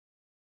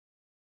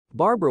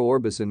Barbara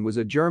Orbison was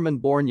a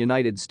German-born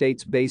United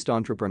States-based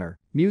entrepreneur,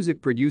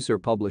 music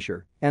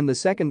producer-publisher, and the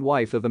second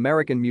wife of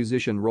American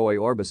musician Roy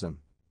Orbison.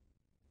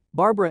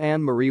 Barbara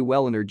Ann Marie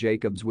Welliner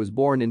Jacobs was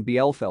born in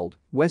Bielefeld,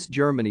 West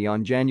Germany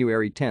on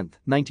January 10,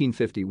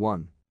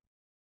 1951.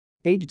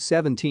 Aged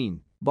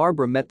 17,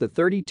 Barbara met the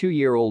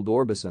 32-year-old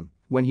Orbison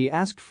when he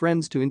asked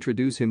friends to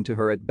introduce him to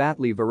her at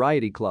Batley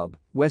Variety Club,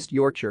 West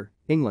Yorkshire,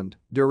 England,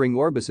 during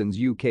Orbison's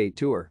UK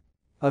tour.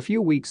 A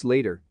few weeks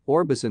later,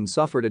 Orbison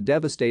suffered a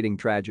devastating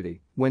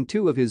tragedy when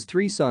two of his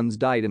three sons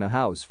died in a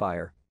house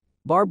fire.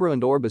 Barbara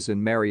and Orbison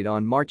married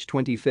on March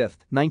 25,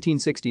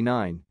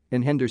 1969,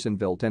 in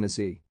Hendersonville,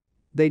 Tennessee.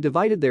 They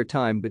divided their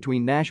time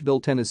between Nashville,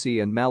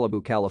 Tennessee and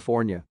Malibu,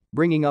 California,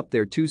 bringing up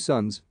their two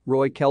sons,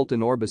 Roy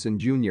Kelton Orbison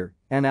Jr.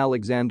 and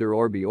Alexander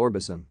Orby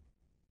Orbison.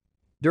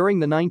 During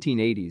the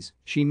 1980s,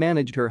 she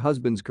managed her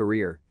husband's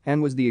career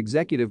and was the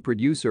executive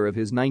producer of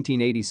his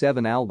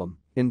 1987 album,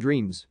 In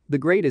Dreams, The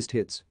Greatest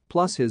Hits,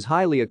 plus his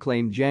highly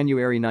acclaimed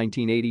January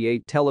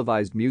 1988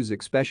 televised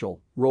music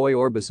special, Roy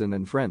Orbison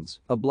and Friends,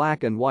 A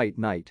Black and White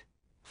Night.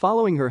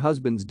 Following her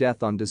husband's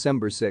death on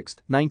December 6,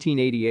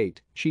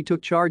 1988, she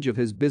took charge of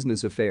his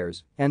business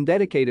affairs and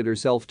dedicated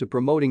herself to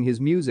promoting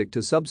his music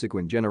to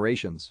subsequent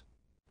generations.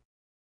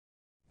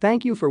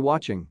 Thank you for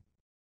watching.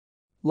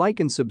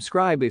 Like and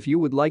subscribe if you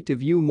would like to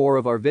view more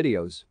of our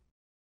videos.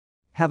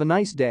 Have a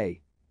nice day.